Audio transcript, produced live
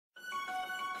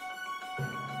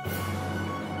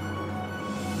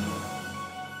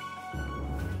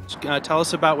Tell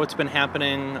us about what's been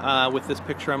happening with this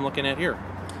picture I'm looking at here.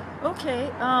 Okay,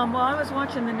 well, I was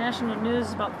watching the national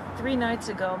news about 3 nights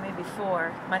ago, maybe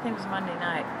 4. I think it was Monday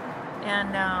night.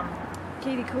 And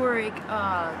Katie Couric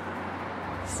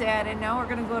said, and now we're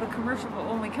going to go to commercial, but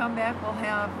when we come back, we'll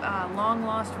have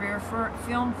long-lost rare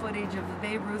film footage of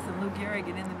Babe Ruth and Lou Gehrig.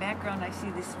 And in the background, I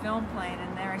see this film playing,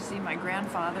 and there I see my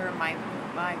grandfather and my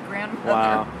grandmother.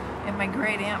 Wow. And my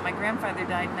great aunt. My grandfather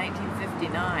died in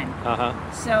 1959. Uh-huh.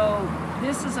 So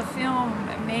this is a film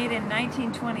made in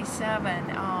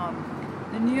 1927.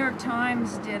 The New York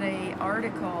Times did an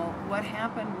article. What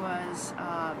happened was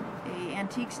a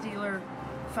antiques dealer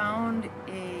found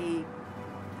 8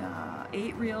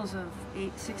 reels of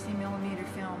 60mm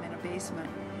film in a basement,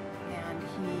 and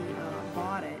he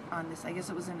bought it on this. I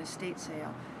guess it was an estate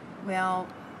sale. Well,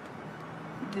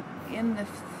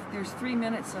 there's 3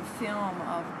 minutes of film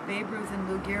of Babe Ruth and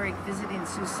Lou Gehrig visiting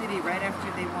Sioux City right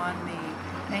after they won the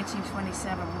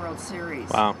 1927 World Series.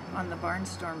 Wow. On the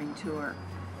barnstorming tour.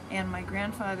 And my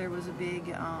grandfather was a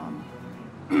big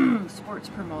sports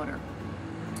promoter.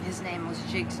 His name was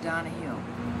Jakes Donahue,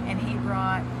 and he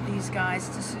brought these guys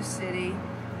to Sioux City.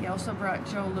 He also brought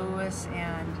Joe Louis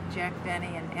and Jack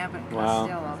Benny and Abbott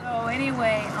Costello. Wow. So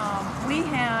anyway, we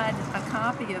had a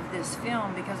copy of this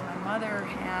film because my mother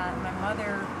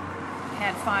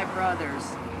had 5 brothers,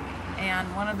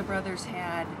 and one of the brothers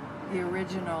had the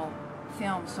original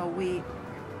film. So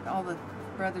all the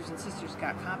brothers and sisters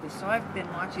got copies. So I've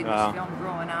been watching this film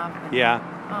growing up. And, yeah.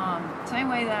 Same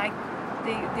way that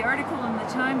the article in the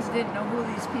Times didn't know who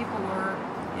these people were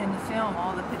in the film,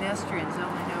 all the pedestrians. They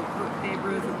only know Babe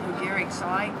Ruth and Lou Gehrig. So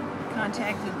I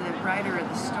contacted the writer of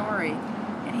the story,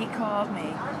 and he called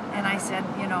me, and I said,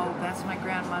 you know, that's my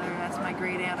grandmother, that's my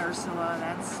great aunt Ursula,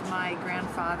 that's my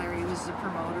grandfather. He was the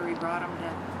promoter. He brought him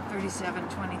to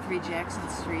 3723 Jackson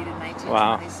Street in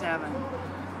 1927. Wow.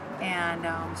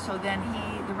 And so then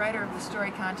the writer of the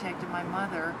story contacted my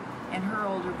mother and her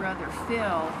older brother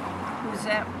Phil, who's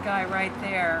that guy right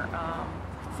there.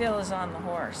 Phil is on the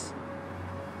horse,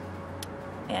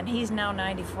 and he's now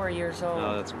 94 years old.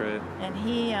 Oh, that's great. And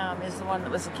he is the one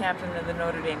that was the captain of the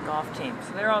Notre Dame golf team.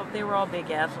 So they were all big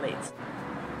athletes.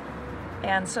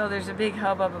 And so there's a big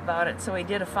hubbub about it. So he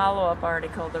did a follow-up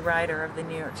article, the writer of the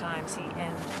New York Times,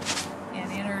 and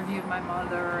interviewed my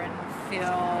mother and Phil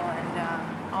and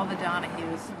all the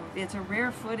Donahues. It's a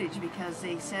rare footage because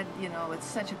they said, you know, it's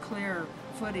such a clear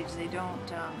footage.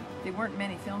 There weren't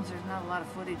many films. There's not a lot of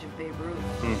footage of Babe Ruth.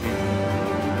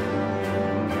 Mm-hmm.